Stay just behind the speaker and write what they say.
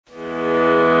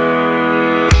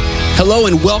Hello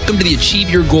and welcome to the Achieve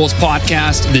Your Goals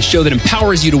podcast, the show that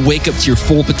empowers you to wake up to your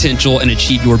full potential and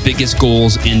achieve your biggest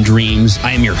goals and dreams.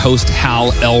 I am your host,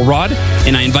 Hal Elrod,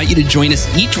 and I invite you to join us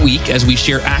each week as we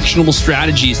share actionable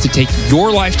strategies to take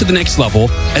your life to the next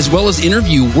level, as well as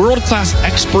interview world-class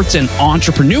experts and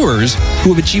entrepreneurs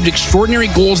who have achieved extraordinary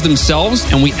goals themselves,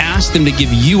 and we ask them to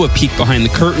give you a peek behind the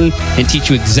curtain and teach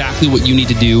you exactly what you need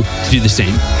to do the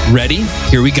same. Ready?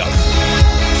 Here we go.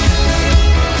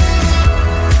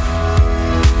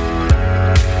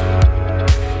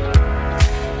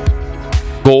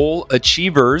 Goal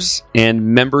achievers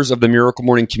and members of the Miracle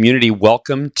Morning community,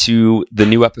 welcome to the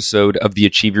new episode of the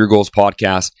Achieve Your Goals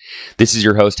podcast. This is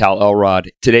your host, Hal Elrod.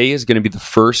 Today is going to be the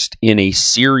first in a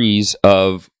series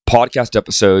of podcast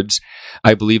episodes.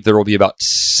 I believe there will be about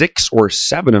 6 or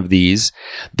 7 of these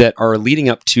that are leading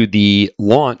up to the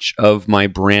launch of my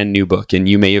brand new book. And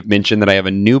you may have mentioned that I have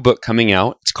a new book coming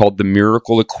out. It's called The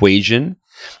Miracle Equation,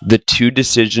 The 2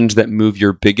 Decisions That Move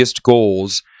Your Biggest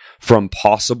Goals from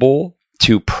Possible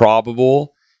to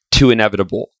Probable to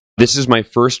Inevitable. This is my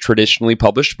first traditionally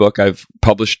published book. I've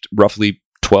published roughly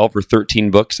 12 or 13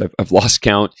 books. I've lost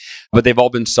count, but they've all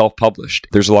been self-published.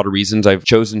 There's a lot of reasons I've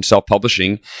chosen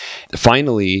self-publishing.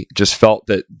 Finally, just felt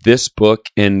that this book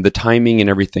and the timing and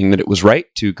everything, that it was right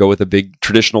to go with a big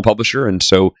traditional publisher. And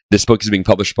so this book is being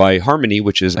published by Harmony,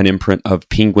 which is an imprint of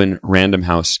Penguin Random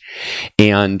House.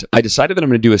 And I decided that I'm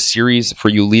going to do a series for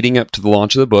you leading up to the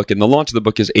launch of the book. And the launch of the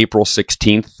book is April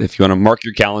 16th. If you want to mark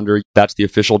your calendar, that's the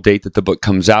official date that the book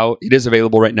comes out. It is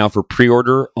available right now for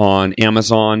pre-order on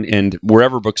Amazon and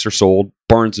wherever books are sold,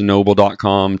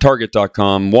 barnesandnoble.com,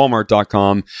 target.com,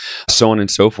 walmart.com, so on and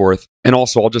so forth. And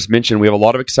also, I'll just mention, we have a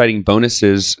lot of exciting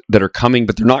bonuses that are coming,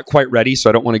 but they're not quite ready,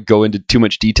 so I don't want to go into too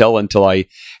much detail until I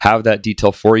have that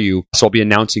detail for you. So I'll be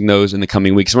announcing those in the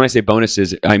coming weeks. When I say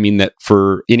bonuses, I mean that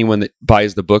for anyone that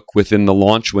buys the book within the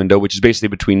launch window, which is basically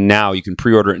between now, you can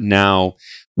pre-order it now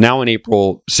in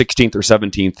April 16th or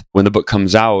 17th, when the book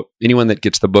comes out, anyone that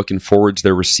gets the book and forwards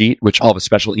their receipt, which I'll have a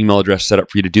special email address set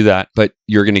up for you to do that, but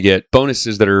you're going to get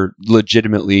bonuses that are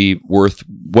legitimately worth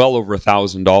well over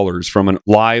 $1,000 from a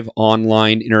live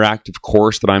online interactive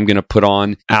course that I'm going to put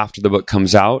on after the book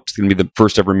comes out. It's going to be the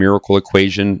first ever Miracle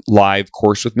Equation live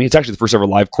course with me. It's actually the first ever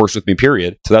live course with me,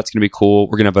 period. So that's going to be cool.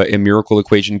 We're going to have a Miracle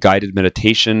Equation guided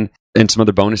meditation and some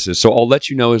other bonuses. So I'll let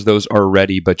you know as those are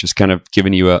ready, but just kind of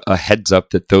giving you a heads up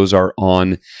that those are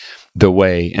on the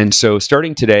way. And so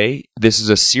starting today, this is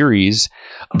a series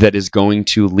that is going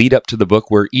to lead up to the book,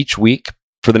 where each week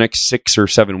for the next 6 or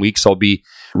 7 weeks, I'll be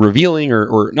revealing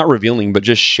or not revealing, but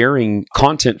just sharing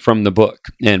content from the book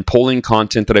and pulling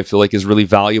content that I feel like is really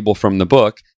valuable from the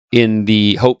book, in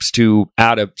the hopes to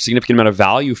add a significant amount of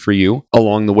value for you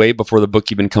along the way before the book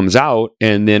even comes out.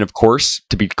 And then, of course,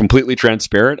 to be completely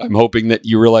transparent, I'm hoping that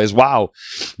you realize, wow,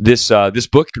 this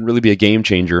book can really be a game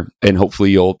changer, and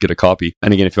hopefully you'll get a copy.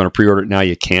 And again, if you want to pre-order it now,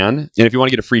 you can. And if you want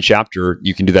to get a free chapter,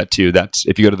 you can do that too. That's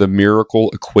if you go to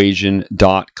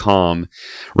themiracleequation.com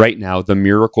right now,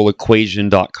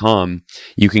 themiracleequation.com,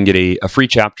 you can get a free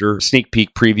chapter, sneak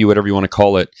peek, preview, whatever you want to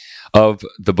call it, of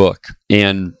the book.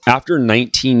 And after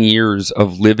 19 years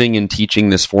of living and teaching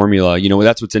this formula,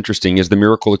 that's what's interesting, is the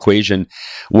Miracle Equation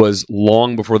was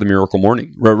long before the Miracle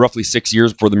Morning. Roughly 6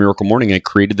 years before the Miracle Morning, I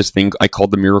created this thing I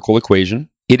called the Miracle Equation.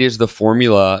 It is the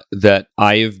formula that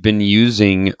I have been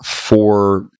using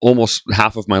for almost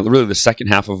the second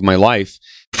half of my life.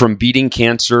 From beating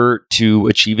cancer to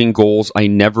achieving goals I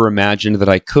never imagined that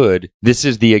I could. This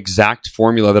is the exact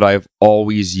formula that I've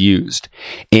always used.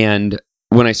 And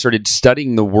when I started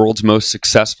studying the world's most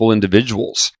successful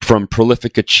individuals, from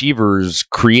prolific achievers,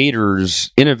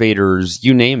 creators, innovators,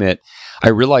 you name it, I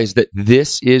realized that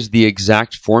this is the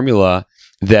exact formula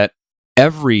that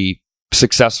every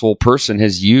successful person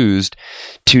has used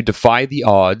to defy the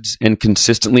odds and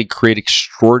consistently create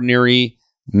extraordinary,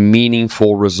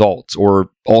 meaningful results, or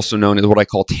also known as what I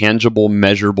call tangible,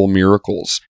 measurable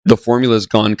miracles. The formula has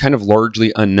gone kind of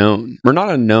largely unknown. Or not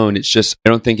unknown, it's just, I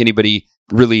don't think anybody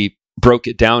really broke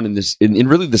it down in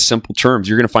really the simple terms.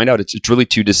 You're going to find out it's really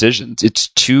 2 decisions. It's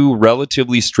 2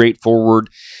 relatively straightforward,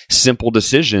 simple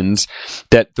decisions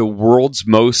that the world's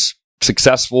most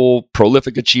successful,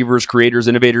 prolific achievers, creators,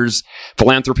 innovators,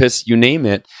 philanthropists, you name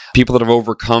it, people that have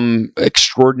overcome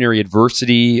extraordinary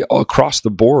adversity across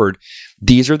the board,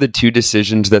 these are the 2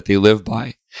 decisions that they live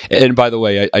by. And by the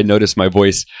way, I noticed my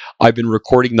voice. I've been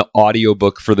recording the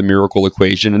audiobook for The Miracle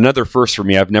Equation. Another first for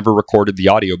me. I've never recorded the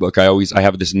audiobook. I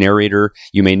have this narrator.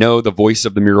 You may know the voice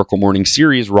of the Miracle Morning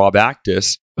series, Rob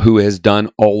Actis, who has done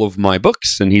all of my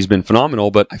books, and he's been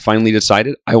phenomenal. But I finally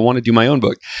decided I want to do my own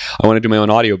book. I want to do my own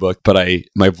audiobook, but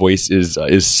my voice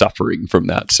is suffering from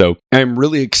that. So I'm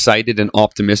really excited and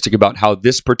optimistic about how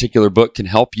this particular book can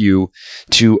help you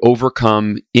to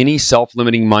overcome any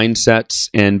self-limiting mindsets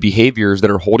and behaviors that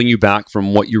are holding you back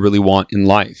from what you really want in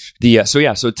life.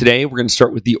 So today we're going to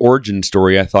start with the origin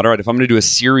story. I thought, all right, if I'm going to do a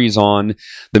series on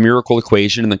the Miracle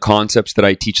Equation and the concepts that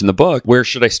I teach in the book, where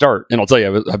should I start? And I'll tell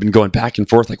you, I've been going back and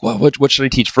forth, like, well, what should I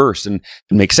teach first? And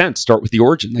it makes sense. Start with the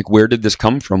origin. Like, where did this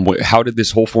come from? How did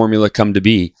this whole formula come to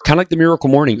be? Kind of like the Miracle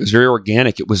Morning. It was very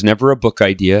organic. It was never a book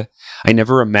idea. I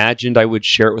never imagined I would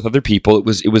share it with other people. It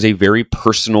was a very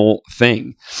personal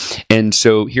thing. And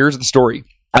so here's the story.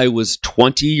 I was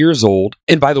 20 years old.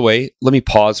 And by the way, let me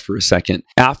pause for a second.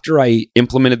 After I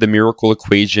implemented the Miracle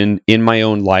Equation in my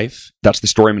own life, that's the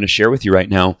story I'm going to share with you right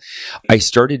now, I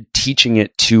started teaching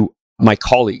it to my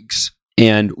colleagues.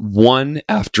 And one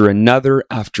after another,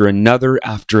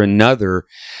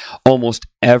 almost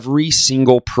every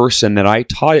single person that I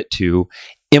taught it to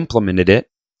implemented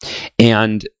it.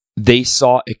 And they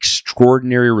saw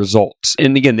extraordinary results.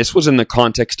 And again, this was in the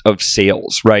context of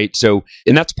sales, right? So,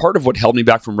 and that's part of what held me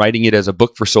back from writing it as a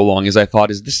book for so long, is I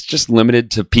thought, is this just limited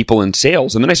to people in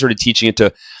sales? And then I started teaching it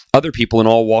to other people in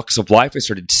all walks of life. I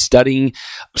started studying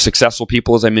successful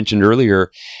people, as I mentioned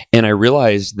earlier, and I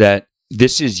realized that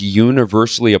this is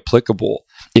universally applicable.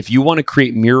 If you want to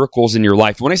create miracles in your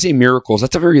life, when I say miracles,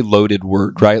 that's a very loaded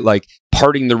word, right? Like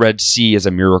parting the Red Sea is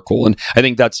a miracle. And I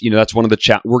think that's one of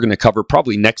the we're going to cover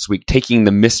probably next week. Taking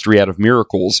the mystery out of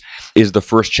miracles is the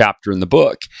first chapter in the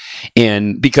book.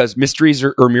 And because mysteries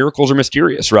or miracles are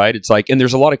mysterious, right? It's like, and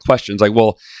there's a lot of questions like,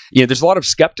 well, there's a lot of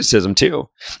skepticism too.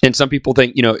 And some people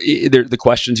think, the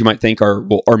questions you might think are,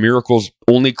 well, are miracles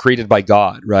only created by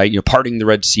God, right? Parting the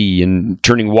Red Sea and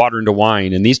turning water into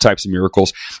wine and these types of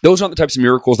miracles. Those aren't the types of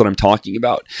miracles that I'm talking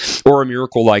about. Or a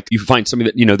miracle like you find something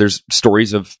that, there's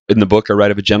stories of in the book I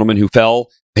read of a gentleman who fell.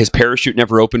 His parachute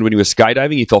never opened when he was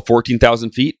skydiving. He fell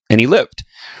 14,000 feet and he lived,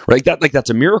 right? That's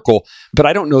a miracle. But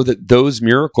I don't know that those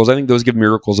miracles, I think those give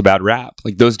miracles a bad rap.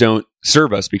 Like those don't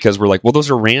serve us because we're like, well, those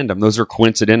are random. Those are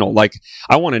coincidental. Like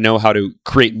I want to know how to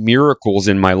create miracles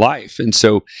in my life. And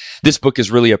so this book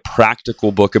is really a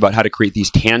practical book about how to create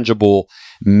these tangible,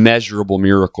 measurable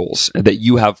miracles that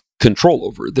you have control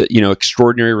over, that,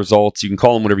 extraordinary results. You can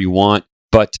call them whatever you want.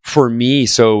 But for me,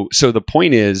 so the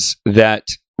point is that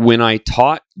when I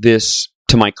taught this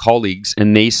to my colleagues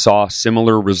and they saw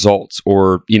similar results,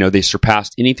 or, they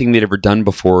surpassed anything they'd ever done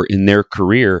before in their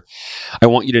career, I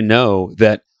want you to know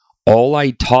that all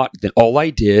I taught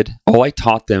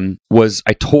them was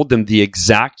I told them the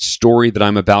exact story that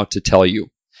I'm about to tell you,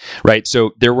 right?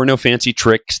 So there were no fancy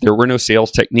tricks. There were no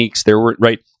sales techniques.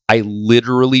 I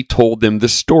literally told them the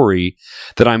story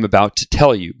that I'm about to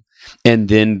tell you. And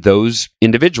then those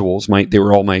individuals, they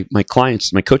were all my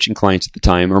clients, my coaching clients at the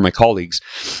time, or my colleagues.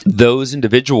 Those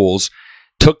individuals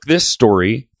took this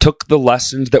story, took the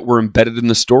lessons that were embedded in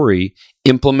the story,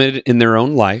 implemented it in their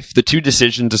own life, the two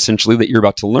decisions essentially that you're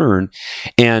about to learn,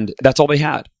 and that's all they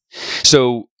had.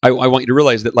 So I want you to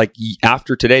realize that, like,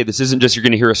 after today, this isn't just you're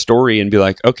going to hear a story and be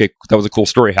like, okay, that was a cool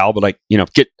story, Hal, but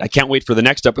I can't wait for the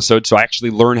next episode so I actually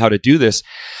learn how to do this.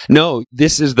 No,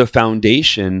 this is the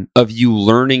foundation of you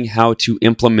learning how to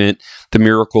implement the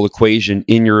Miracle Equation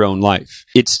in your own life.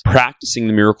 It's practicing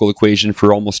the Miracle Equation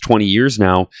for almost 20 years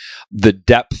now. The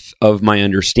depth of my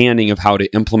understanding of how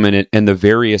to implement it and the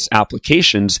various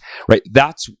applications, right?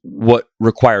 That's what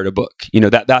required a book.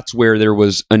 That's where there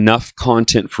was enough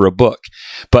content for a book.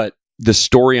 But the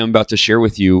story I'm about to share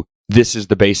with you, this is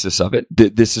the basis of it.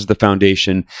 This is the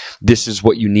foundation. This is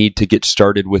what you need to get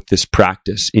started with this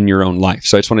practice in your own life.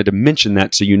 So I just wanted to mention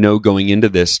that so going into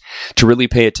this to really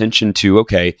pay attention to,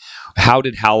 okay, how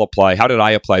did Hal apply? How did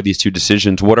I apply these two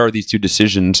decisions? What are these two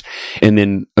decisions? And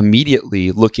then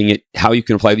immediately looking at how you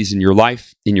can apply these in your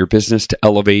life, in your business to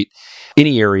elevate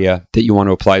any area that you want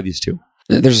to apply these to.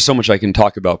 There's so much I can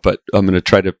talk about, but I'm going to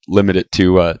try to limit it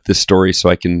to this story so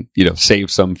I can, save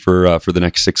some for the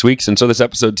next 6 weeks. And so this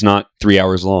episode's not 3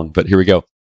 hours long, but here we go.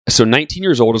 So 19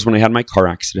 years old is when I had my car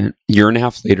accident. A year and a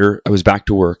half later, I was back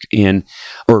to work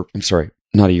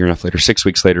not a year and a half later, 6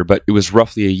 weeks later, but it was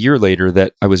roughly a year later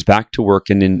that I was back to work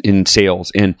and in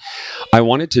sales. And I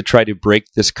wanted to try to break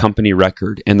this company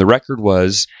record. And the record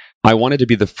was, I wanted to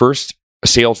be the first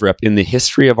sales rep in the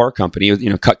history of our company.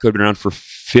 Cutco had been around for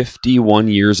 51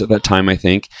 years at that time, I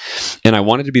think. And I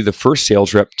wanted to be the first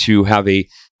sales rep to have a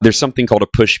there's something called a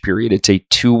push period. It's a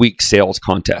 2-week sales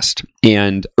contest.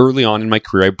 And early on in my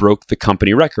career, I broke the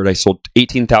company record. I sold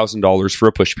 $18,000 for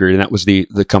a push period, and that was the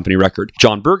company record.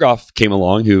 John Berghoff came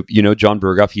along, who, John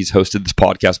Berghoff, he's hosted this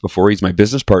podcast before. He's my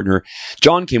business partner.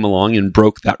 John came along and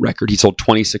broke that record. He sold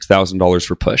 $26,000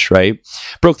 for push, right?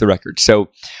 Broke the record. So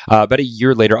about a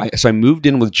year later, I moved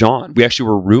in with John. We actually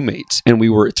were roommates, and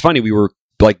it's funny, we were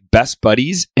like best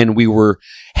buddies, and we were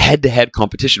head-to-head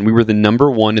competition. We were the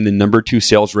number 1 and the number 2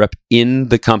 sales rep in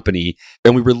the company,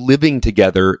 and we were living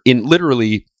together in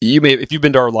literally, if you've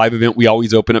been to our live event, we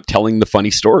always open up telling the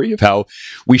funny story of how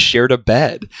we shared a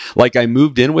bed. Like, I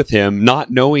moved in with him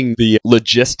not knowing the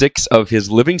logistics of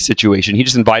his living situation. He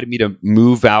just invited me to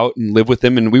move out and live with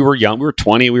him, and we were young. We were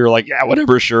 20. We were like, yeah,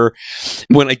 whatever, sure.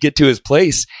 When I get to his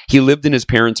place, he lived in his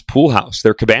parents' pool house,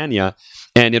 their cabana,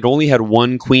 and it only had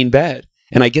 1 queen bed.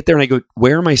 And I get there and I go,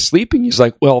 where am I sleeping? He's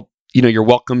like, well, you're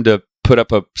welcome to put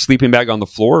up a sleeping bag on the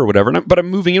floor or whatever. But I'm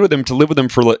moving in with him to live with him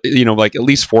for, like at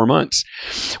least 4 months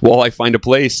while I find a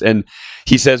place. And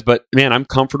he says, but man, I'm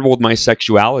comfortable with my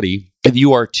sexuality. If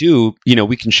you are too,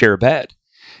 we can share a bed.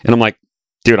 And I'm like,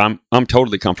 dude, I'm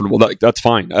totally comfortable. That's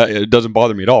fine. It doesn't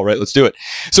bother me at all, right? Let's do it.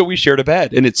 So we shared a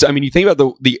bed, and you think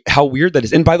about the how weird that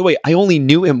is. And by the way, I only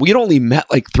knew him. We had only met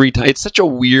like 3 times. It's such a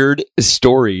weird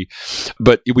story,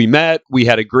 but we met. We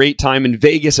had a great time in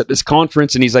Vegas at this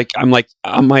conference, and he's like, I'm like,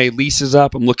 my lease is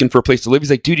up. I'm looking for a place to live.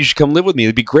 He's like, dude, you should come live with me.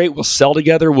 It'd be great. We'll sell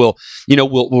together. We'll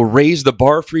raise the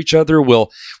bar for each other. We'll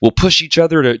push each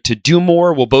other to do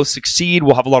more. We'll both succeed.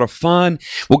 We'll have a lot of fun.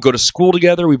 We'll go to school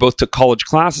together. We both took college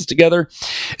classes together.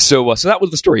 So that was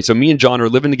the story. So me and John are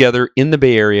living together in the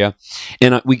Bay Area,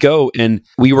 and we go and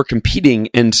we were competing.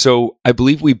 And so I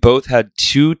believe we both had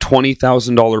 2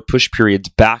 $20,000 push periods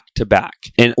back to back,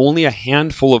 and only a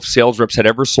handful of sales reps had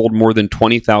ever sold more than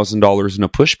 $20,000 in a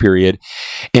push period.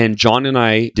 And John and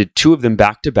I did 2 of them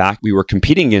back to back. We were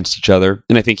competing against each other,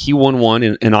 and I think he won 1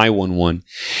 and I won 1.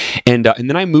 And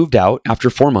then I moved out after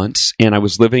 4 months, and I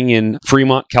was living in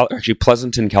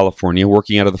Pleasanton, California,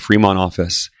 working out of the Fremont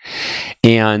office.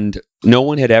 And no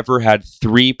one had ever had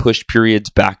 3 push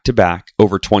periods back to back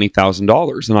over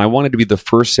 $20,000. And I wanted to be the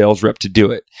first sales rep to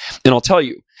do it. And I'll tell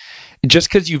you, just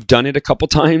because you've done it a couple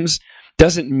times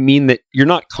doesn't mean that you're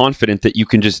not confident that you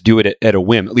can just do it at a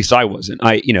whim. At least I wasn't.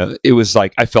 It was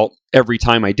like, I felt every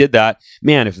time I did that,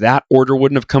 man, if that order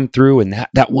wouldn't have come through and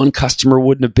that one customer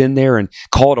wouldn't have been there and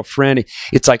called a friend,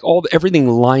 it's like everything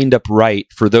lined up right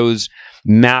for those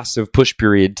massive push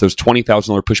periods, those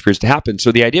 $20,000 push periods to happen.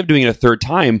 So the idea of doing it a third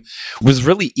time was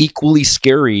really equally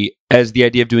scary as the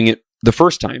idea of doing it the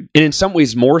first time. And in some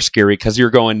ways more scary because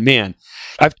you're going, man,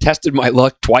 I've tested my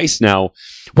luck twice now.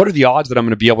 What are the odds that I'm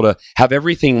going to be able to have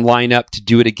everything line up to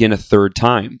do it again a third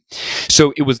time?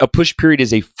 So it was a push period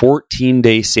is a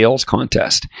 14-day sales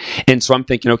contest. And so I'm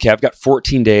thinking, okay, I've got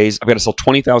 14 days. I've got to sell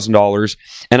 $20,000.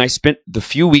 And I spent the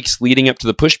few weeks leading up to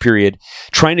the push period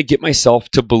trying to get myself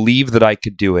to believe that I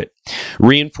could do it,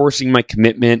 reinforcing my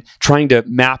commitment, trying to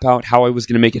map out how I was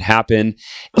going to make it happen.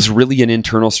 It was really an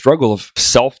internal struggle of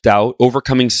self-doubt,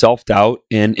 overcoming self-doubt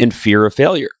and fear of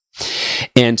failure.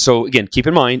 And so again, keep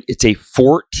in mind, it's a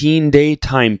 14-day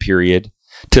time period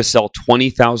to sell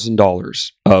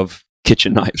 $20,000 of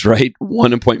kitchen knives, right?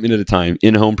 One appointment at a time,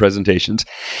 in-home presentations.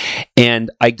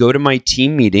 And I go to my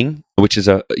team meeting, which is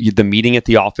the meeting at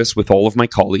the office with all of my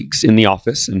colleagues in the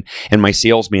office and my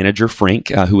sales manager, Frank,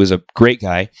 who is a great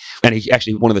guy. And he's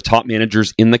actually one of the top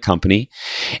managers in the company.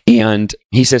 And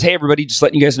he says, hey, everybody, just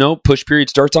letting you guys know, push period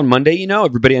starts on Monday.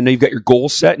 Everybody, I know you've got your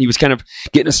goals set. And he was kind of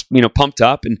getting us, pumped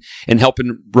up and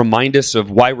helping remind us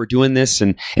of why we're doing this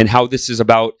and how this is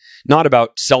not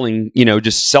about selling,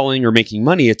 just selling or making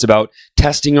money. It's about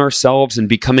testing ourselves and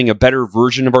becoming a better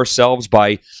version of ourselves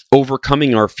by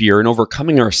overcoming our fear and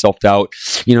overcoming our self-doubt.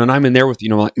 And I'm in there with,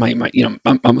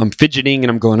 I'm fidgeting and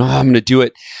I'm going, I'm going to do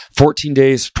it. 14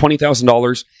 days,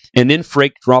 $20,000. And then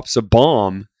Frank drops a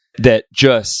bomb that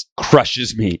just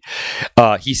crushes me.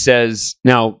 He says,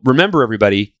 now remember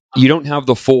everybody, you don't have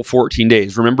the full 14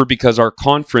 days. Remember, because our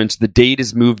conference, the date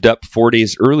is moved up 4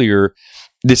 days earlier.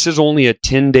 This is only a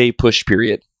 10-day push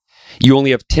period. You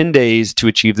only have 10 days to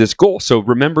achieve this goal. So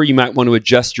remember, you might want to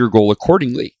adjust your goal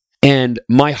accordingly. And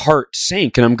my heart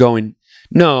sank and I'm going,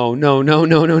 no,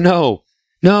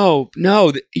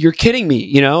 you're kidding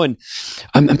me, and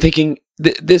I'm thinking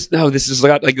this is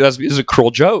a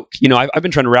cruel joke. I've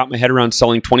been trying to wrap my head around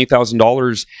selling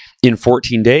 $20,000 in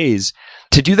 14 days.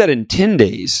 To do that in 10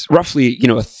 days, roughly,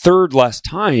 a third less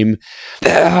time,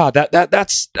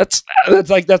 that's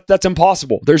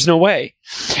impossible. There's no way.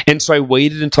 And so I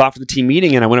waited until after the team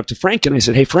meeting and I went up to Frank and I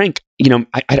said, hey, Frank,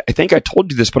 I think I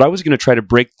told you this, but I was going to try to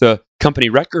break the company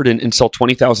record and sell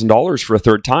 $20,000 for a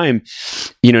third time.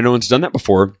 No one's done that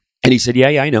before. And he said, yeah,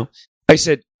 I know. I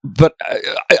said, but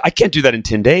I can't do that in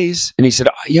 10 days. And he said,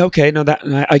 yeah, okay, no, that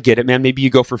I get it, man. Maybe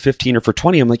you go for 15 or for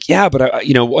 20. I'm like, yeah, but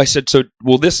I said, so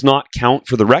will this not count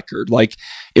for the record? Like,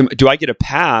 do I get a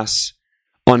pass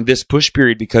on this push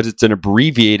period because it's an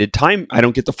abbreviated time? I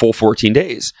don't get the full 14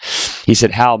 days. He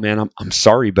said, Hal, man, I'm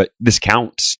sorry, but this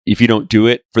counts. If you don't do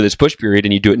it for this push period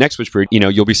and you do it next push period,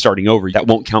 you'll be starting over. That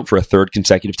won't count for a third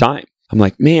consecutive time. I'm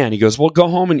like, man. He goes, well, go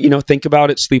home and, think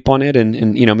about it, sleep on it.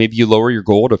 And maybe you lower your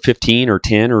goal to 15 or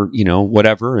 10 or,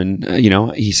 whatever. And,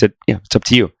 he said, yeah, it's up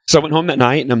to you. So I went home that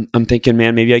night and I'm thinking,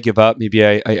 man, maybe I give up. Maybe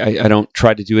I don't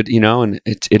try to do it, and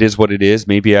it is what it is.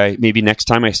 Maybe next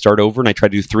time I start over and I try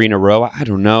to do 3 in a row. I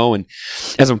don't know. And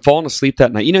as I'm falling asleep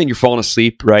that night, and you're falling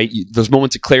asleep, right? Those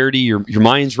moments of clarity, your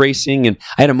mind's racing. And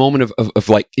I had a moment of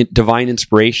like divine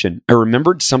inspiration. I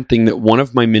remembered something that one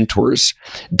of my mentors,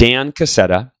 Dan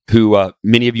Cassetta, who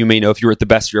many of you may know if you were at the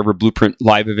Best Year Ever Blueprint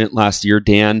live event last year.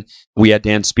 We had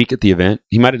Dan speak at the event.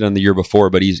 He might have done the year before,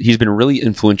 but he's been really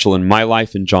influential in my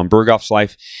life and John Berghoff's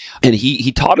life. And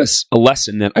he taught us a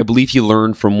lesson that I believe he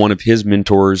learned from one of his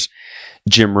mentors,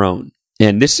 Jim Rohn.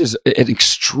 And this is an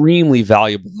extremely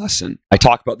valuable lesson. I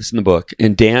talk about this in the book.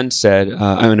 And Dan said,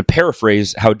 I'm going to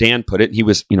paraphrase how Dan put it. He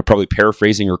was probably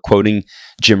paraphrasing or quoting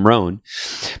Jim Rohn.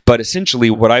 But essentially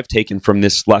what I've taken from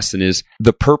this lesson is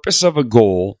the purpose of a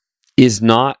goal is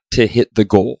not to hit the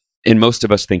goal. And most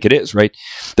of us think it is, right?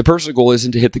 The purpose of the goal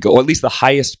isn't to hit the goal. At least the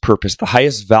highest purpose, the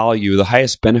highest value, the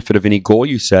highest benefit of any goal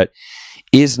you set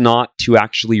is not to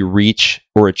actually reach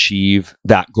or achieve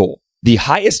that goal. The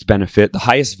highest benefit, the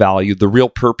highest value, the real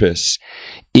purpose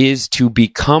is to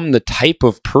become the type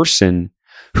of person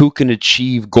who can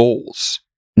achieve goals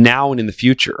now and in the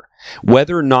future.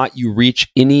 Whether or not you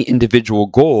reach any individual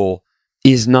goal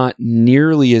is not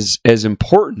nearly as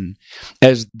important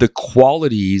as the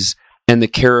qualities and the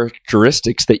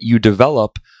characteristics that you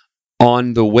develop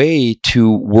on the way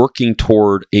to working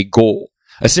toward a goal,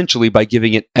 essentially by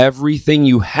giving it everything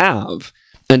you have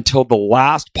until the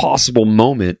last possible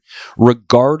moment,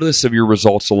 regardless of your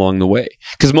results along the way.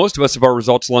 Because most of us, if our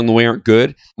results along the way aren't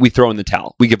good, we throw in the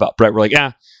towel. We give up, right? We're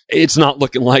like, it's not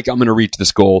looking like I'm going to reach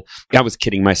this goal. I was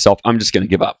kidding myself. I'm just going to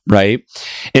give up, right?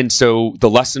 And so the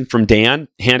lesson from Dan,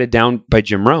 handed down by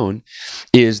Jim Rohn,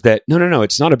 is that no,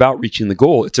 it's not about reaching the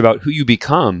goal. It's about who you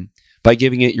become by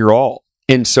giving it your all.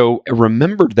 And so I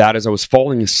remembered that as I was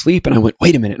falling asleep and I went,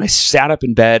 wait a minute. And I sat up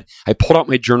in bed. I pulled out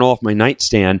my journal off my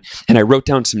nightstand and I wrote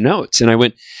down some notes. And I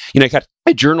went,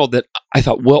 I journaled that I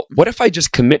thought, well, what if I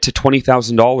just commit to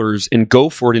 $20,000 and go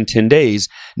for it in 10 days,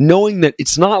 knowing that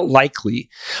it's not likely,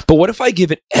 but what if I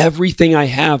give it everything I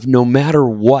have no matter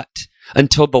what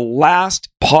until the last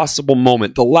possible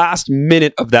moment, the last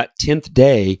minute of that 10th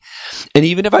day. And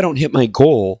even if I don't hit my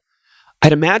goal,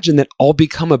 I'd imagine that I'll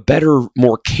become a better,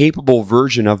 more capable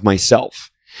version of myself.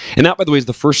 And that, by the way, is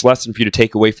the first lesson for you to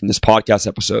take away from this podcast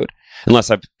episode. Unless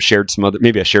I've shared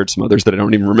maybe I shared some others that I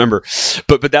don't even remember.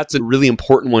 But that's a really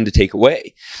important one to take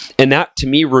away. And that, to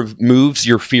me, removes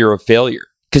your fear of failure.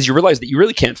 Because you realize that you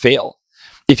really can't fail.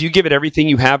 If you give it everything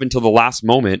you have until the last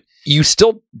moment, you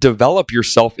still develop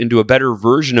yourself into a better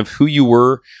version of who you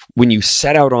were when you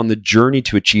set out on the journey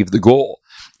to achieve the goal.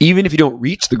 Even if you don't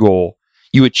reach the goal,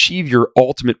 you achieve your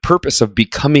ultimate purpose of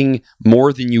becoming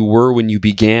more than you were when you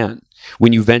began,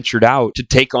 when you ventured out to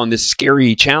take on this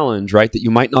scary challenge, right, that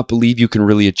you might not believe you can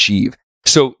really achieve.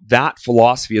 So that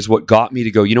philosophy is what got me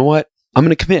to go, you know what? I'm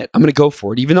going to commit. I'm going to go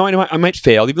for it. Even though I might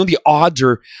fail, even though the odds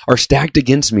are stacked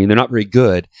against me and they're not very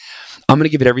good, I'm going to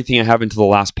give it everything I have until the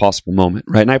last possible moment,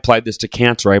 right? And I applied this to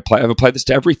cancer. I've applied this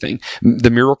to everything. The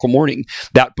Miracle Morning,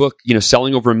 that book,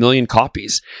 selling over 1 million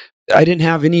copies. I didn't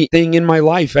have anything in my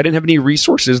life. I didn't have any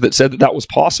resources that said that was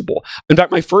possible. In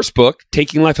fact, my first book,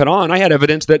 Taking Life Head On, I had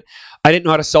evidence that I didn't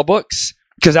know how to sell books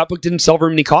because that book didn't sell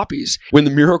very many copies. When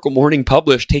the Miracle Morning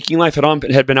published, Taking Life Head On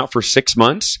had been out for 6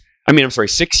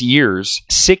 years.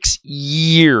 6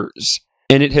 years.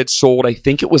 And it had sold, I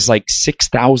think it was like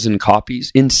 6,000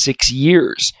 copies in 6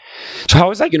 years. So how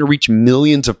was I going to reach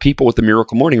millions of people with the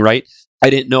Miracle Morning, right? I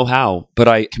didn't know how, but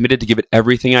I committed to give it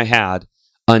everything I had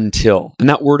until. And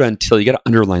that word until, you got to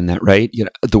underline that, right?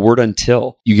 The word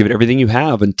until. You give it everything you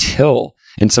have until.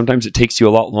 And sometimes it takes you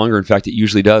a lot longer. In fact, it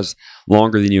usually does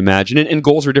longer than you imagine. And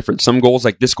goals are different. Some goals,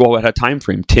 like this goal, had a time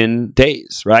frame, 10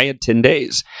 days, right? I had 10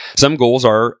 days. Some goals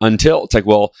are until. It's like,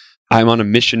 well, I'm on a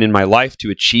mission in my life to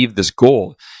achieve this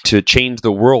goal, to change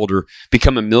the world or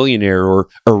become a millionaire or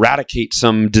eradicate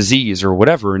some disease or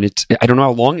whatever. And I don't know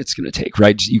how long it's going to take,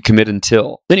 right? You commit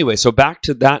until. Anyway, so back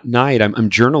to that night, I'm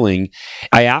journaling.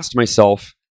 I asked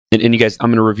myself, and you guys, I'm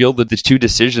going to reveal the two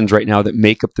decisions right now that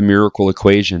make up the miracle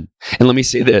equation. And let me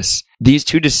say this. These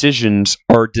two decisions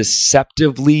are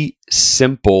deceptively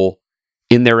simple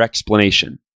in their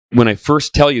explanation. When I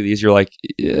first tell you these, you're like,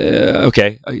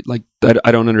 okay,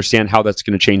 I don't understand how that's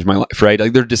going to change my life, right?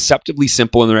 Like, they're deceptively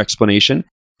simple in their explanation,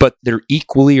 but they're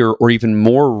equally or even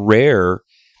more rare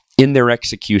in their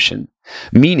execution.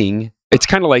 Meaning, it's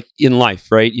kind of like in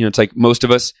life, right? It's like most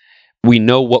of us, we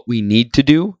know what we need to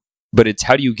do, but it's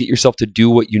how do you get yourself to do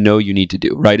what you know you need to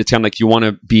do, right? It's kind of like you want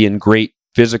to be in great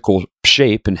physical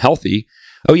shape and healthy.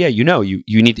 Oh yeah, you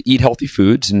need to eat healthy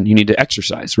foods and you need to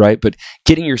exercise, right? But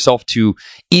getting yourself to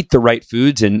eat the right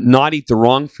foods and not eat the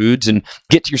wrong foods and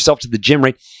get yourself to the gym,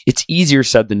 right? It's easier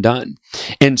said than done.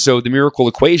 And so the miracle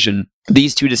equation,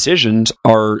 these two decisions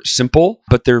are simple,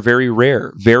 but they're very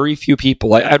rare. Very few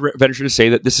people, I'd venture to say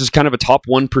that this is kind of a top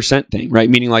 1% thing, right?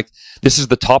 Meaning like this is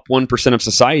the top 1% of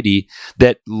society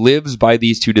that lives by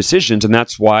these two decisions. And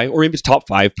that's why, or maybe it's top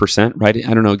 5%, right?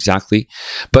 I don't know exactly,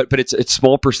 but it's a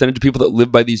small percentage of people that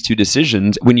live by these two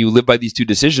decisions. When you live by these two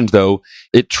decisions though,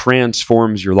 it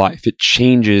transforms your life. It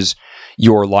changes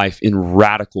your life in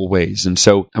radical ways. And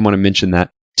so I want to mention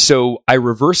that. So I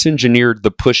reverse engineered the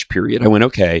push period. I went,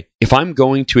 okay, if I'm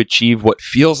going to achieve what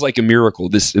feels like a miracle,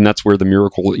 and that's where the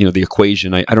miracle, the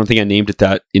equation, I don't think I named it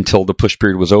that until the push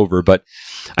period was over, but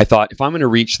I thought if I'm going to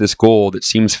reach this goal that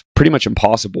seems pretty much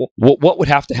impossible, what would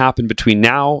have to happen between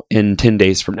now and 10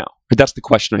 days from now? That's the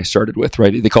question I started with,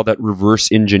 right? They call that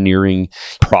reverse engineering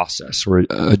process or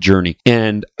a journey.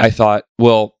 And I thought,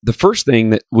 well, the first thing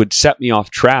that would set me off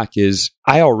track is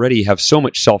I already have so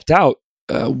much self-doubt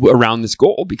around this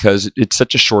goal because it's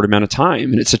such a short amount of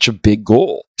time and it's such a big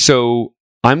goal. So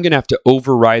I'm going to have to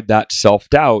override that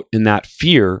self-doubt and that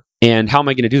fear. And how am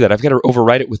I going to do that? I've got to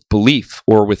override it with belief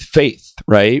or with faith,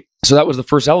 right? So that was the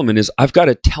first element is I've got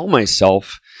to tell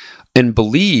myself and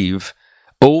believe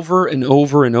over and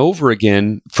over and over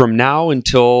again from now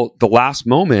until the last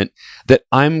moment that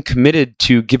I'm committed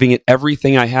to giving it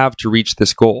everything I have to reach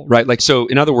this goal, right? Like, so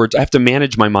in other words, I have to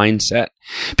manage my mindset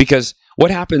because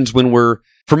what happens when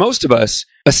for most of us,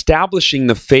 establishing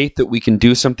the faith that we can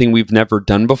do something we've never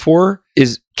done before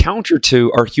is counter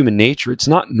to our human nature. It's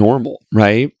not normal,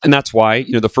 right? And that's why,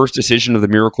 the first decision of the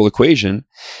miracle equation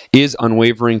is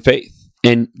unwavering faith.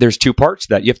 And there's two parts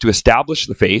to that. You have to establish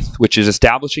the faith, which is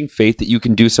establishing faith that you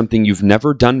can do something you've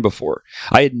never done before.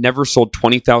 I had never sold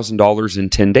 $20,000 in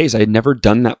 10 days. I had never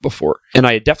done that before. And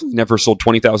I had definitely never sold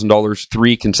 $20,000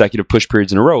 3 consecutive push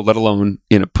periods in a row, let alone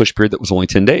in a push period that was only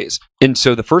 10 days. And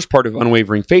so the first part of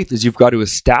unwavering faith is you've got to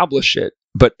establish it.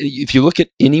 But if you look at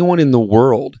anyone in the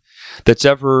world that's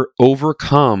ever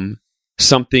overcome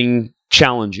something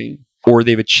challenging or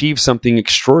they've achieved something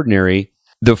extraordinary,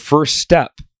 the first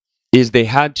step is they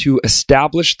had to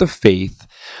establish the faith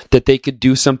that they could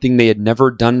do something they had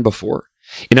never done before.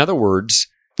 In other words,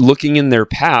 looking in their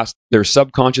past, their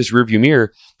subconscious rearview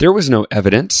mirror, there was no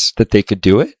evidence that they could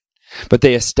do it, but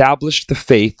they established the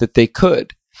faith that they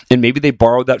could. And maybe they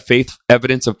borrowed that faith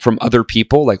evidence from other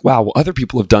people, like, wow, well, other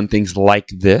people have done things like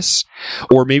this.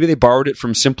 Or maybe they borrowed it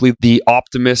from simply the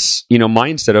optimist,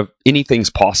 mindset of anything's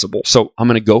possible. So I'm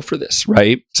going to go for this,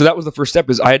 right? So that was the first step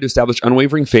is I had to establish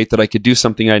unwavering faith that I could do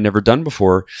something I had never done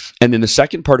before. And then the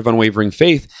second part of unwavering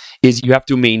faith is you have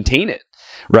to maintain it,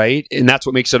 right? And that's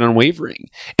what makes it unwavering.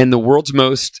 And the world's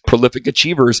most prolific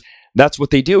achievers, that's what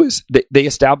they do is they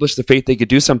establish the faith they could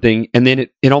do something and then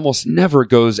it almost never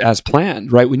goes as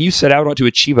planned, right? When you set out to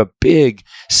achieve a big,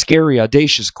 scary,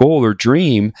 audacious goal or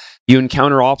dream, you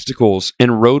encounter obstacles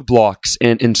and roadblocks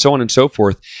and so on and so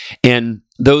forth. And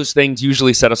those things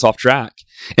usually set us off track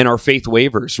and our faith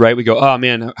wavers, right? We go, oh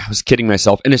man, I was kidding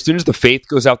myself. And as soon as the faith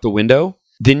goes out the window,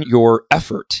 then your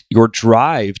effort, your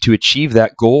drive to achieve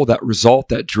that goal, that result,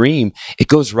 that dream, it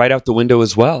goes right out the window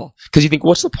as well. Because you think,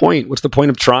 what's the point? What's the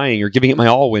point of trying or giving it my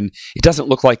all when it doesn't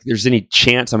look like there's any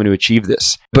chance I'm going to achieve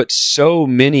this? But so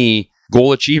many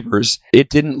goal achievers, it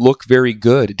didn't look very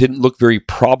good. It didn't look very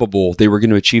probable they were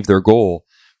going to achieve their goal,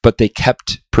 but they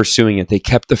kept pursuing it. They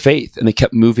kept the faith and they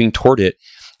kept moving toward it.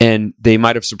 And they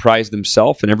might have surprised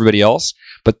themselves and everybody else,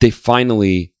 but they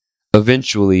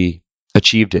eventually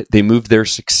achieved it. They moved their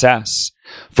success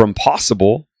from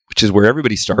possible, which is where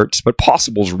everybody starts, but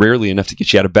possible is rarely enough to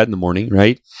get you out of bed in the morning,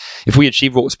 right? If we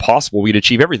achieve what was possible, we'd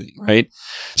achieve everything, right?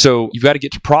 So you've got to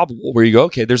get to probable, where you go,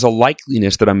 okay, there's a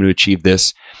likeliness that I'm going to achieve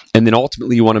this. And then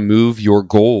ultimately you want to move your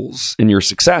goals and your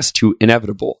success to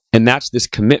inevitable. And that's this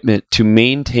commitment to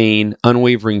maintain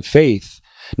unwavering faith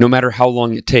no matter how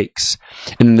long it takes.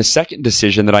 And then the second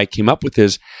decision that I came up with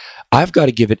is, I've got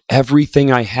to give it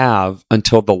everything I have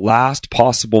until the last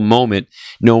possible moment,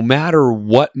 no matter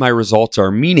what my results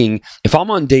are. Meaning, if I'm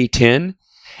on day 10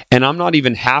 and I'm not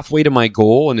even halfway to my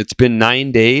goal and it's been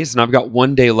 9 days and I've got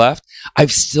 1 day left,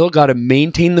 I've still got to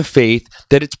maintain the faith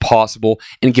that it's possible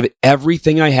and give it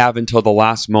everything I have until the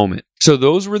last moment. So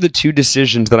those were the two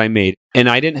decisions that I made. And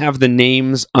I didn't have the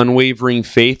names Unwavering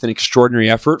Faith and Extraordinary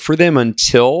Effort for them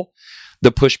until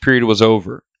the push period was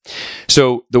over.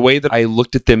 So the way that I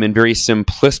looked at them in very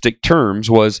simplistic terms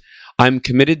was, I'm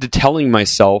committed to telling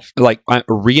myself, like I'm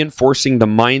reinforcing the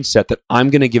mindset that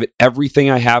I'm going to give it everything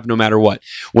I have no matter what.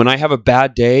 When I have a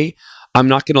bad day, I'm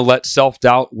not going to let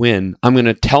self-doubt win. I'm going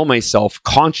to tell myself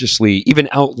consciously, even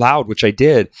out loud, which I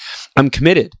did, I'm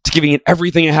committed to giving it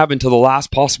everything I have until the last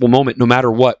possible moment, no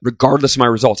matter what, regardless of my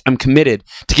results. I'm committed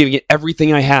to giving it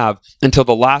everything I have until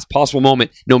the last possible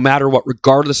moment, no matter what,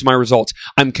 regardless of my results.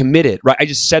 I'm committed, right? I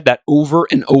just said that over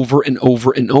and over and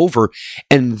over and over.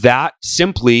 And that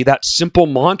simple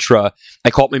mantra, I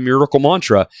call it my miracle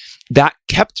mantra, that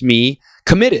kept me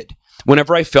committed.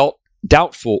 Whenever I felt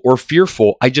doubtful or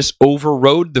fearful, I just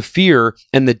overrode the fear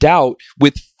and the doubt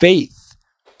with faith,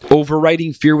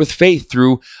 overriding fear with faith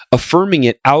through affirming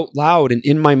it out loud and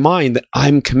in my mind that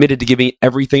I'm committed to giving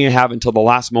everything I have until the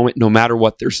last moment, no matter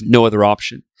what. There's no other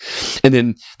option. And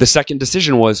then the second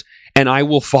decision was, and I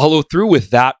will follow through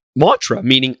with that mantra,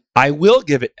 meaning I will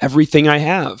give it everything I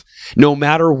have, no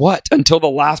matter what, until the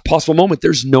last possible moment.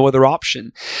 There's no other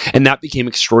option. And that became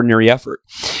Extraordinary Effort.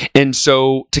 And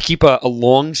so to keep a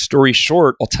long story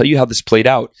short, I'll tell you how this played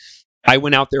out. I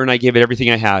went out there and I gave it everything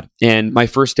I had. And my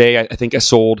first day, I think I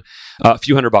sold a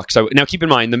few $100. Now keep in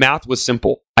mind, the math was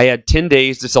simple. I had 10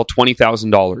 days to sell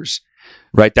 $20,000,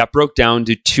 right? That broke down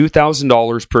to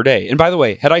 $2,000 per day. And by the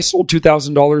way, had I sold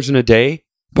 $2,000 in a day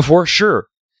before? Sure.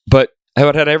 But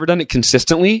had I ever done it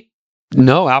consistently?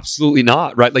 No, absolutely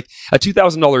not, right? Like a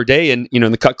 $2,000 day in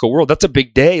the Cutco world, that's a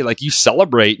big day. Like you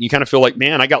celebrate and you kind of feel like,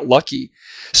 man, I got lucky.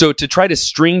 So to try to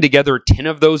string together 10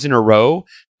 of those in a row,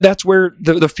 that's where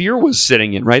the fear was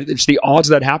sitting in, right? It's the odds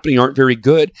of that happening aren't very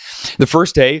good. The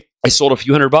first day, I sold a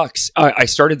few $100. I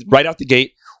started right out the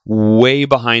gate, way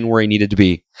behind where I needed to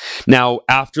be. Now,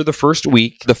 after the first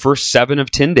week, the first 7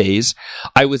 of 10 days,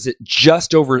 I was at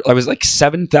I was like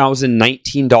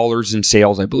 $7,019 in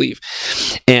sales, I believe.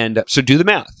 And so do the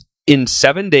math. In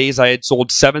 7 days, I had sold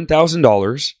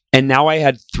 $7,000, and now I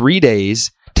had 3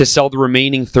 days to sell the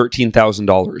remaining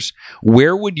 $13,000.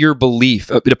 Where would your belief,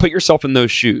 to put yourself in those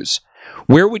shoes,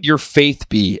 where would your faith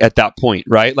be at that point,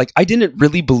 right? Like, I didn't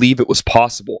really believe it was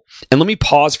possible. And let me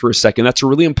pause for a second. That's a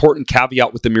really important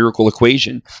caveat with the miracle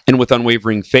equation and with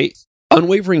unwavering faith.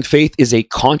 Unwavering faith is a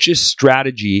conscious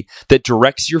strategy that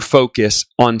directs your focus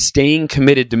on staying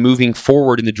committed to moving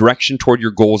forward in the direction toward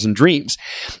your goals and dreams.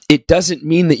 It doesn't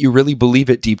mean that you really believe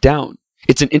it deep down.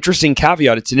 It's an interesting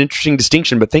caveat. It's an interesting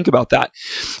distinction, but think about that.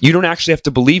 You don't actually have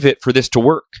to believe it for this to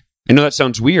work. I know that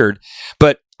sounds weird,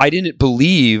 but I didn't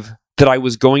believe that I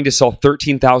was going to sell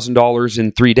 $13,000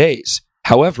 in 3 days.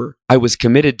 However, I was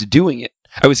committed to doing it.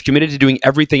 I was committed to doing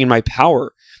everything in my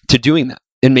power to doing that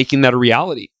and making that a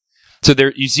reality. So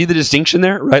there, you see the distinction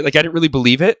there, right? Like I didn't really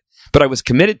believe it, but I was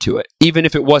committed to it. Even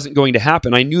if it wasn't going to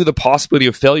happen, I knew the possibility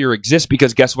of failure exists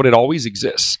because guess what? It always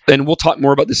exists. And we'll talk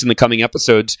more about this in the coming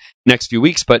episodes next few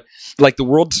weeks, but like the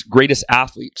world's greatest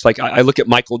athletes, like I look at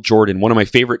Michael Jordan, one of my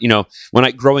favorite,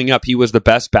 growing up, he was the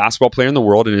best basketball player in the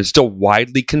world and is still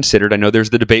widely considered. I know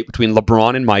there's the debate between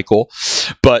LeBron and Michael,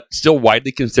 but still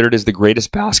widely considered as the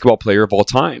greatest basketball player of all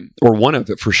time, or one of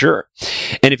it for sure.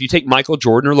 And if you take Michael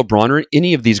Jordan or LeBron or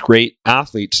any of these great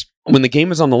athletes, when the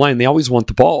game is on the line, they always want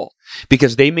the ball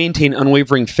because they maintain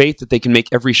unwavering faith that they can make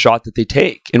every shot that they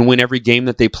take and win every game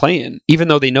that they play in, even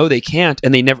though they know they can't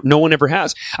and no one ever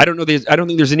has. I don't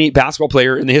think there's any basketball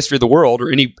player in the history of the world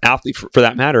or any athlete for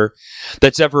that matter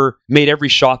that's ever made every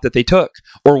shot that they took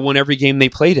or won every game they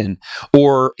played in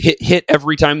or hit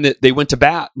every time that they went to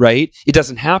bat, right? It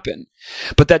doesn't happen.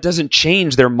 But that doesn't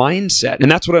change their mindset.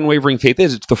 And that's what unwavering faith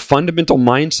is. It's the fundamental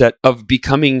mindset of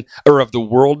becoming or of the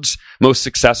world's most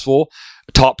successful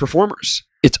top performers.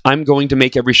 It's I'm going to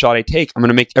make every shot I take. I'm going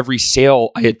to make every sale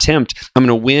I attempt. I'm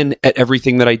going to win at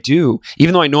everything that I do.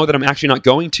 Even though I know that I'm actually not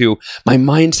going to, my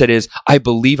mindset is I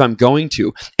believe I'm going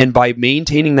to. And by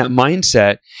maintaining that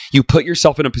mindset, you put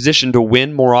yourself in a position to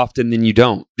win more often than you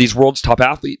don't. These world's top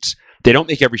athletes, they don't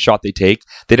make every shot they take.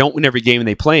 They don't win every game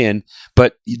they play in,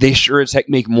 but they sure as heck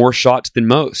make more shots than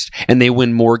most, and they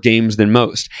win more games than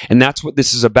most. And that's what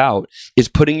this is about, is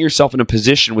putting yourself in a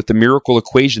position with the miracle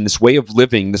equation, this way of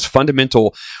living, this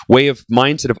fundamental way of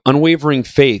mindset of unwavering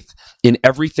faith in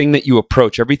everything that you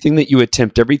approach, everything that you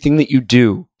attempt, everything that you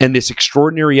do, and this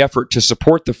extraordinary effort to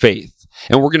support the faith.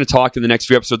 And we're going to talk in the next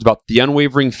few episodes about the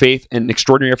unwavering faith and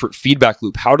extraordinary effort feedback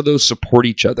loop. How do those support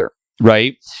each other?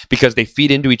 Right? Because they feed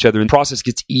into each other, and the process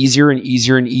gets easier and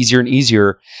easier and easier and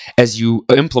easier as you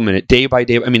implement it day by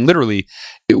day. I mean, literally,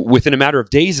 within a matter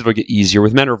of days, it'll get easier.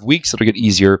 With a matter of weeks, it'll get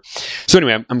easier. So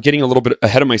anyway, I'm getting a little bit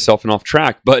ahead of myself and off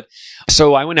track. But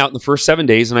so I went out in the first 7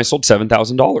 days and I sold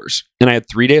 $7,000. And I had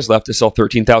 3 days left to sell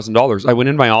 $13,000. I went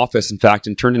in my office, in fact,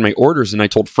 and turned in my orders. And I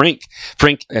told Frank,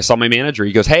 I saw my manager.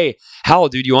 He goes, "Hey, Hal,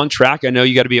 dude, you on track? I know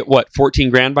you got to be at what,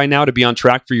 14 grand by now to be on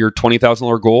track for your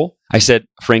 $20,000 goal?" I said,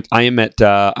 "Frank, I'm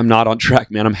not on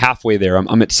track, man. I'm halfway there.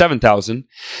 I'm at 7,000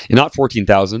 and not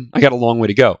 14,000. I got a long way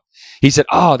to go." He said,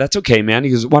 "Oh, that's okay, man." He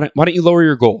goes, why don't you lower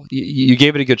your goal? You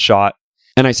gave it a good shot."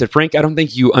 And I said, "Frank, I don't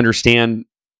think you understand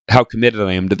how committed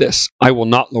I am to this. I will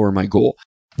not lower my goal.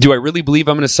 Do I really believe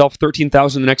I'm going to sell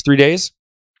 13,000 in the next 3 days?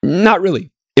 Not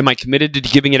really. Am I committed to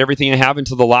giving it everything I have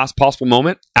until the last possible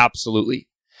moment? Absolutely."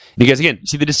 And you guys, again,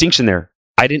 see the distinction there.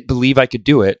 I didn't believe I could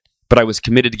do it, but I was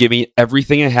committed to giving it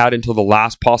everything I had until the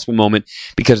last possible moment,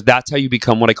 because that's how you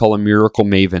become what I call a miracle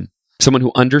maven. Someone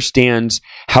who understands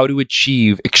how to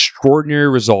achieve extraordinary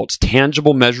results,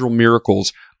 tangible, measurable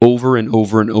miracles over and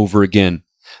over and over again.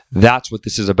 That's what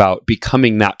this is about,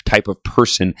 becoming that type of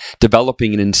person,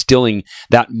 developing and instilling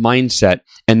that mindset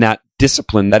and that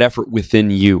discipline, that effort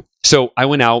within you. So I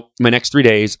went out my next 3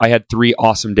 days. I had 3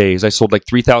 awesome days. I sold like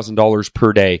 $3,000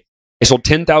 per day. I sold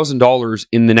 $10,000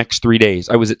 in the next 3 days.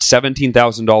 I was at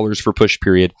 $17,000 for push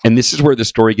period. And this is where the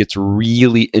story gets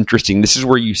really interesting. This is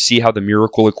where you see how the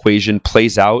miracle equation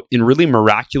plays out in really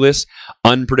miraculous,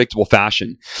 unpredictable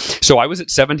fashion. So I was at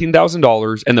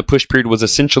 $17,000 and the push period was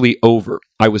essentially over.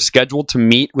 I was scheduled to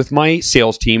meet with my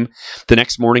sales team the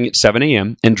next morning at 7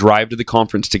 a.m. and drive to the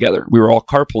conference together. We were all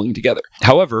carpooling together.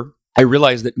 However, I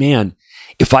realized that, man,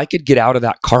 if I could get out of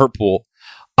that carpool,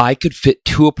 I could fit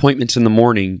 2 appointments in the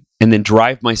morning and then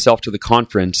drive myself to the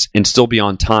conference and still be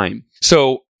on time.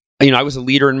 So, I was a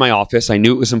leader in my office. I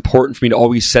knew it was important for me to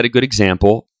always set a good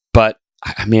example, but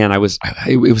man, it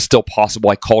was still possible.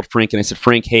 I called Frank and I said,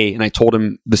 "Frank, hey," and I told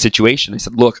him the situation. I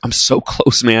said, "Look, I'm so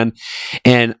close, man.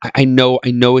 And I know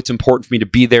it's important for me to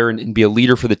be there and be a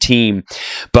leader for the team,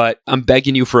 but I'm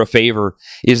begging you for a favor.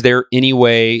 Is there any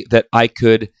way that I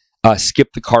could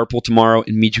skip the carpool tomorrow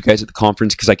and meet you guys at the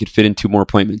conference, because I could fit in 2 more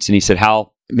appointments?" And he said,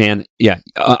 "Hal, man, yeah,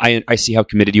 I see how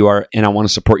committed you are, and I want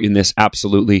to support you in this.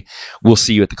 Absolutely. We'll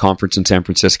see you at the conference in San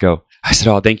Francisco." I said,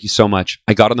 "Oh, thank you so much."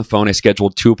 I got on the phone. I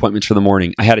scheduled 2 appointments for the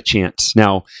morning. I had a chance.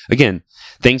 Now, again,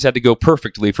 things had to go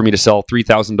perfectly for me to sell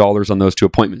 $3,000 on those 2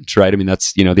 appointments, right? I mean,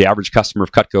 that's, the average customer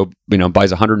of Cutco,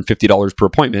 buys $150 per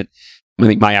appointment. I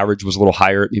think my average was a little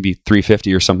higher, maybe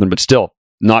 $350 or something, but still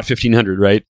not $1,500,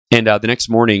 right? And the next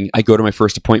morning, I go to my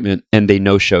first appointment and they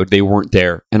no-showed. They weren't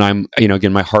there. And I'm,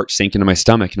 again, my heart sank into my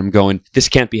stomach and I'm going, this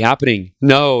can't be happening.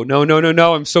 No.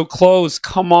 I'm so close.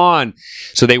 Come on.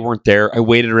 So they weren't there. I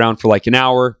waited around for like an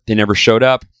hour. They never showed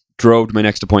up. Drove to my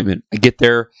next appointment. I get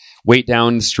there, wait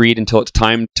down the street until it's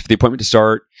time for the appointment to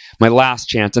start. My last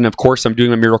chance. And of course, I'm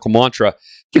doing my miracle mantra.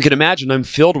 You can imagine I'm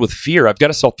filled with fear. I've got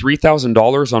to sell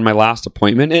 $3,000 on my last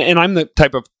appointment. And I'm the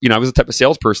type of, I was the type of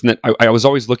salesperson that I was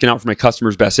always looking out for my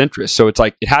customers' best interest. So it's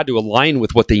like, it had to align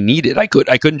with what they needed. I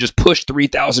couldn't just push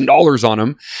 $3,000 on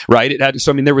them, right?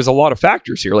 There was a lot of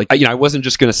factors here. Like, I wasn't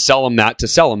just going to sell them that to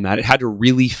sell them that. It had to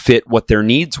really fit what their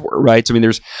needs were, right? So,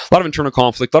 there's a lot of internal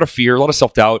conflict, a lot of fear, a lot of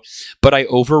self-doubt, but I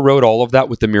overrode all of that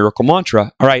with the miracle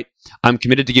mantra. All right, I'm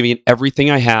committed to giving it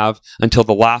everything I have until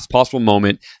the last possible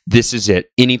moment. This is it.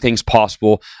 Anything's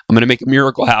possible. I'm going to make a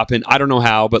miracle happen. I don't know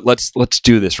how, but let's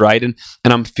do this, right? And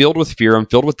I'm filled with fear. I'm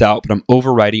filled with doubt, but I'm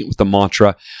overriding it with the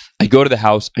mantra. I go to the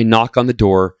house. I knock on the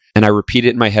door, and I repeat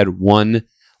it in my head one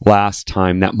last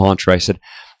time, that mantra. I said,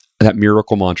 that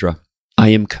miracle mantra. I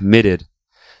am committed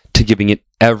to giving it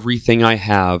everything I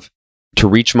have to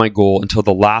reach my goal until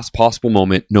the last possible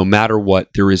moment, no matter what.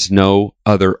 There is no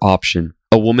other option.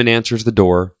 A woman answers the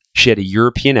door. She had a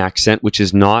European accent, which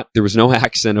is not, there was no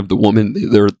accent of the woman,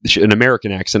 there an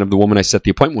American accent of the woman I set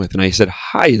the appointment with. And I said,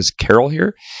 "Hi, is Carol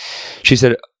here?" She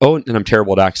said, "Oh," and I'm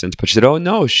terrible at accents, but she said, "Oh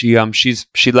no, she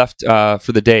left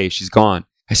for the day. She's gone."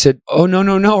 I said, "Oh,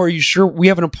 no. Are you sure? We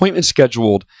have an appointment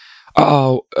scheduled.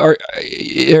 Oh,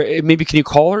 maybe can you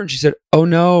call her?" And she said, "Oh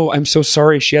no, I'm so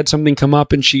sorry. She had something come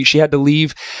up and she had to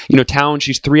leave, town.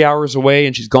 She's 3 hours away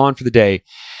and she's gone for the day."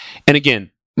 And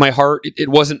again, my heart, it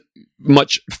wasn't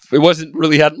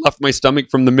really hadn't left my stomach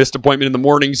from the missed appointment in the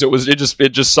morning. So it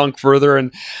just sunk further.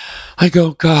 And I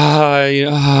go, "God,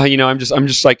 I'm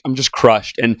just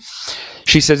crushed." And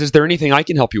she says, "Is there anything I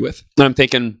can help you with?" And I'm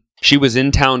thinking, she was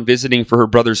in town visiting for her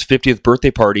brother's 50th birthday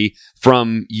party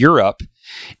from Europe.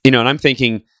 And I'm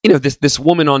thinking, this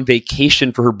woman on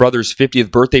vacation for her brother's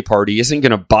 50th birthday party isn't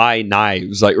going to buy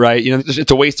knives, right? It's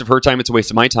a waste of her time. It's a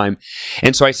waste of my time.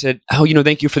 And so I said, "Oh,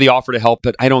 thank you for the offer to help,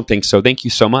 but I don't think so. Thank you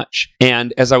so much."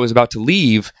 And as I was about to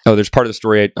leave, there's part of the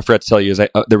story I forgot to tell you is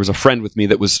there was a friend with me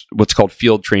that was what's called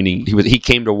field training. He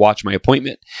came to watch my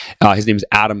appointment. His name is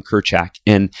Adam Kerchak.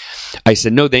 And I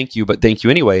said, "No, thank you, but thank you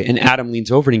anyway." And Adam leans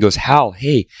over and he goes, "Hal,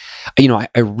 hey, I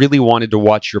really wanted to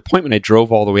watch your appointment. I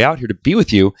drove all the way out here to be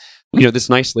with you. This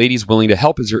nice lady's willing to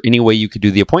help. Is there any way you could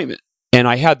do the appointment?" And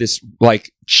I had this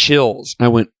chills. I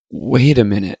went, "Wait a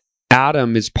minute.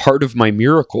 Adam is part of my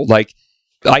miracle.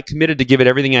 I committed to give it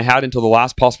everything I had until the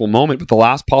last possible moment, but the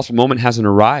last possible moment hasn't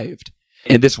arrived.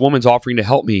 And this woman's offering to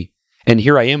help me. And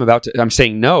here I am I'm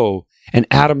saying no. And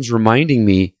Adam's reminding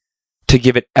me to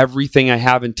give it everything I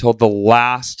have until the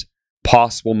last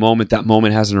possible moment. That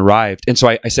moment hasn't arrived." And so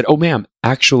I said, "Oh, ma'am,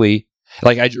 actually,"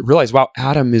 I realized, wow,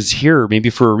 Adam is here maybe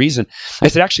for a reason. I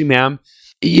said, "Actually, ma'am,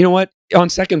 you know what? On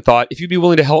second thought, if you'd be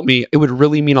willing to help me, it would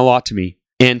really mean a lot to me."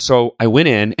 And so I went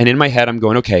in, and in my head, I'm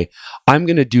going, okay, I'm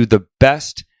going to do the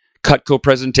best Cutco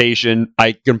presentation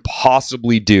I can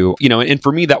possibly do. And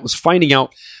for me, that was finding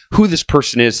out who this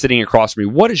person is sitting across from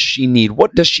me. What does she need?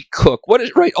 What does she cook? What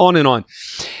is right on and on.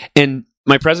 And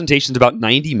my presentation is about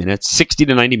 90 minutes, 60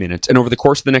 to 90 minutes. And over the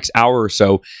course of the next hour or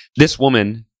so, this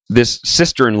woman, this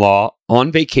sister-in-law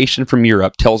on vacation from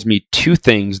Europe, tells me two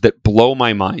things that blow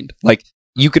my mind.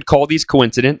 You could call these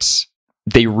coincidence.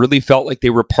 They really felt like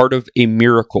they were part of a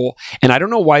miracle. And I don't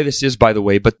know why this is, by the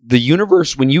way, but the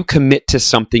universe, when you commit to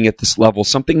something at this level,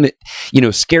 something that,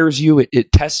 scares you,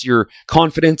 it tests your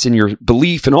confidence and your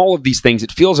belief and all of these things.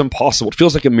 It feels impossible. It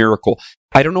feels like a miracle.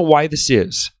 I don't know why this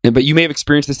is, but you may have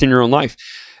experienced this in your own life.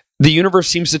 The universe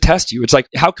seems to test you. It's like,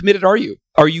 how committed are you?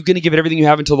 Are you going to give it everything you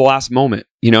have until the last moment?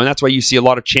 And that's why you see a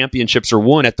lot of championships are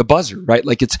won at the buzzer, right?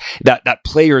 It's that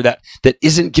player that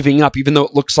isn't giving up, even though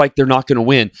it looks like they're not going to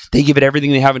win. They give it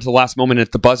everything they have until the last moment, and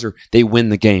at the buzzer, they win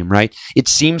the game, right? It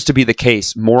seems to be the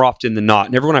case more often than not.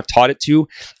 And everyone I've taught it to,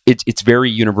 it's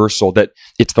very universal that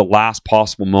it's the last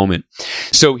possible moment.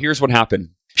 So here's what happened.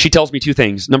 She tells me two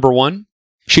things. Number one,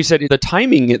 she said, "The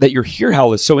timing that you're here,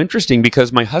 Hal, is so interesting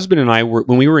because my husband and I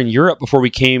when we were in Europe before we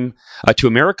came to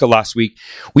America last week,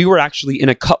 we were actually in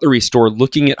a cutlery store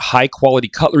looking at high quality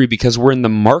cutlery because we're in the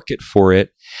market for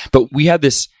it. But we had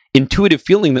this intuitive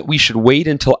feeling that we should wait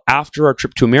until after our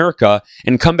trip to America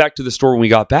and come back to the store when we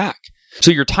got back. So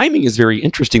your timing is very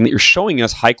interesting that you're showing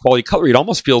us high quality cutlery. It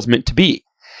almost feels meant to be."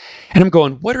 And I'm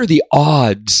going, what are the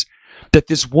odds that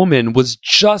this woman was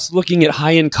just looking at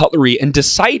high end cutlery and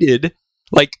decided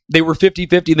they were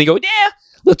 50-50 and they go, "Yeah,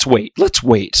 let's wait.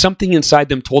 Something inside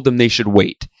them told them they should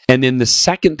wait." And then the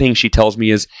second thing she tells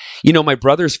me is, my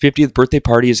brother's 50th birthday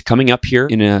party is coming up here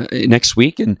in next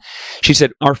week. And she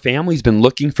said, our family's been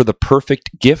looking for the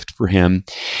perfect gift for him.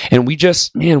 And we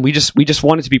just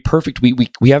want it to be perfect. We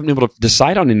haven't been able to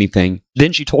decide on anything.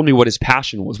 Then she told me what his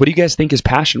passion was. What do you guys think his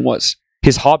passion was?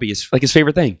 His hobby is his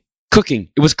favorite thing. Cooking.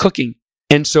 It was cooking.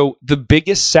 And so the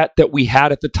biggest set that we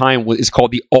had at the time is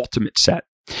called the Ultimate Set.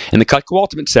 And the Cutco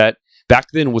Ultimate Set back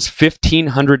then was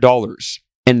 $1,500.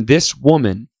 And this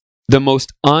woman, the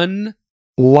most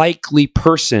unlikely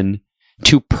person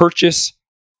to purchase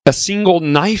a single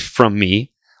knife from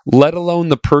me, let alone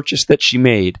the purchase that she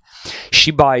made,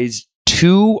 she buys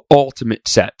two Ultimate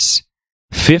Sets,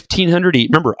 $1,500 each.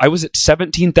 Remember, I was at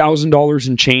 $17,000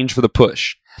 in change for the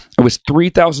push. I was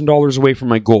 $3,000 away from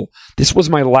my goal. This was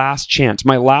my last chance,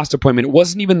 my last appointment. It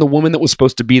wasn't even the woman that was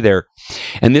supposed to be there.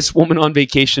 And this woman on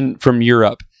vacation from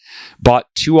Europe bought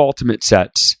two Ultimate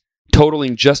Sets,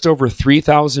 totaling just over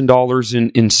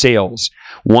 $3,000 in sales.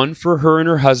 One for her and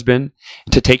her husband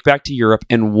to take back to Europe,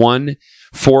 and one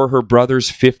for her brother's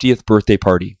 50th birthday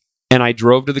party. And I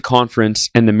drove to the conference,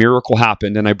 and the miracle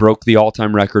happened, and I broke the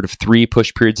all-time record of 3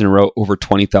 push periods in a row over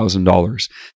 $20,000.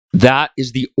 That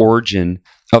is the origin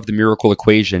of the miracle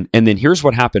equation. And then here's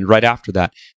what happened right after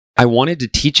that. I wanted to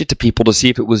teach it to people to see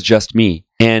if it was just me.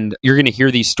 And you're going to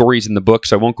hear these stories in the book,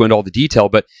 so I won't go into all the detail,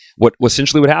 but what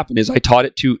essentially what happened is I taught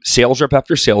it to sales rep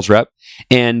after sales rep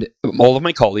and all of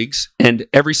my colleagues, and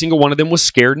every single one of them was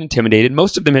scared and intimidated.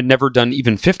 Most of them had never done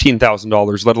even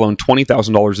 $15,000, let alone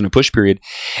 $20,000 in a push period.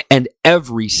 And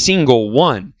every single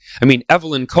one, I mean,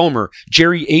 Evelyn Comer,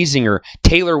 Jerry Azinger,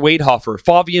 Taylor Wadehofer,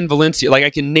 Fabian Valencia, like I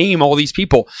can name all these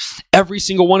people. Every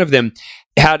single one of them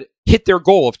had hit their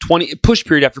goal of 20 push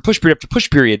period after push period after push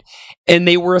period, and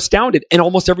they were astounded. And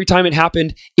almost every time it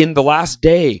happened in the last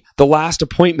day, the last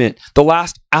appointment, the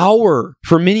last hour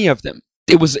for many of them.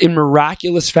 It was in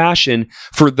miraculous fashion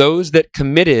for those that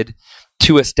committed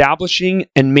to establishing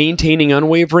and maintaining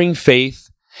unwavering faith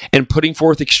and putting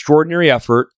forth extraordinary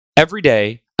effort every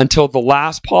day until the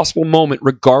last possible moment,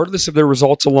 regardless of their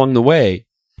results along the way,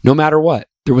 no matter what.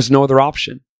 There was no other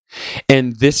option.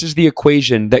 And this is the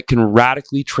equation that can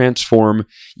radically transform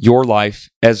your life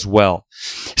as well.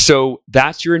 So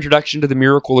that's your introduction to the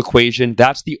miracle equation.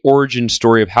 That's the origin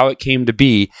story of how it came to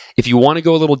be. If you want to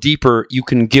go a little deeper, you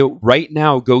can go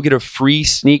get a free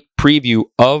sneak preview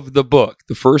of the book,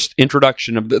 the first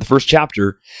introduction of the first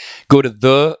chapter. Go to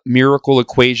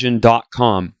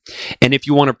themiracleequation.com. And if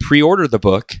you want to pre-order the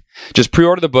book, just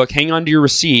pre-order the book, hang on to your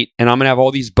receipt, and I'm going to have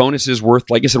all these bonuses worth,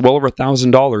 like I said, well over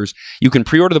 $1,000. You can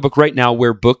pre-order the book right now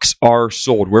where books are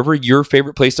sold. Wherever your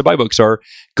favorite place to buy books are,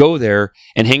 go there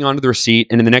and hang on to the receipt.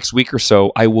 And in the next week or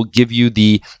so, I will give you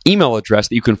the email address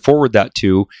that you can forward that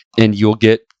to, and you'll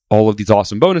get all of these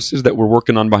awesome bonuses that we're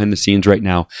working on behind the scenes right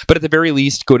now. But at the very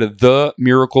least, go to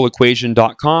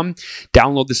themiracleequation.com,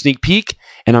 download the sneak peek,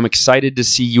 and I'm excited to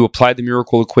see you apply the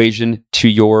miracle equation to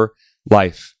your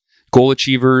life. Goal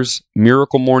achievers,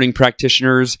 miracle morning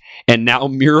practitioners, and now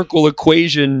miracle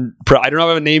equation. I don't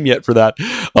have a name yet for that,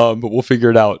 but we'll figure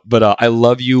it out. But I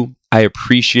love you. I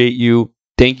appreciate you.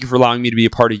 Thank you for allowing me to be a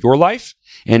part of your life.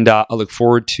 And I look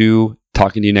forward to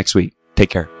talking to you next week. Take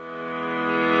care.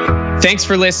 Thanks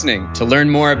for listening. To learn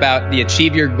more about the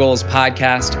Achieve Your Goals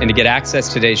podcast and to get access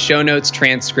to today's show notes,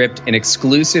 transcript, and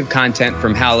exclusive content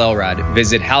from Hal Elrod,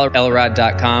 visit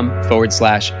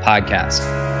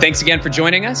halelrod.com/podcast. Thanks again for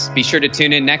joining us. Be sure to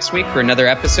tune in next week for another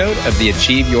episode of the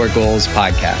Achieve Your Goals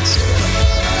podcast.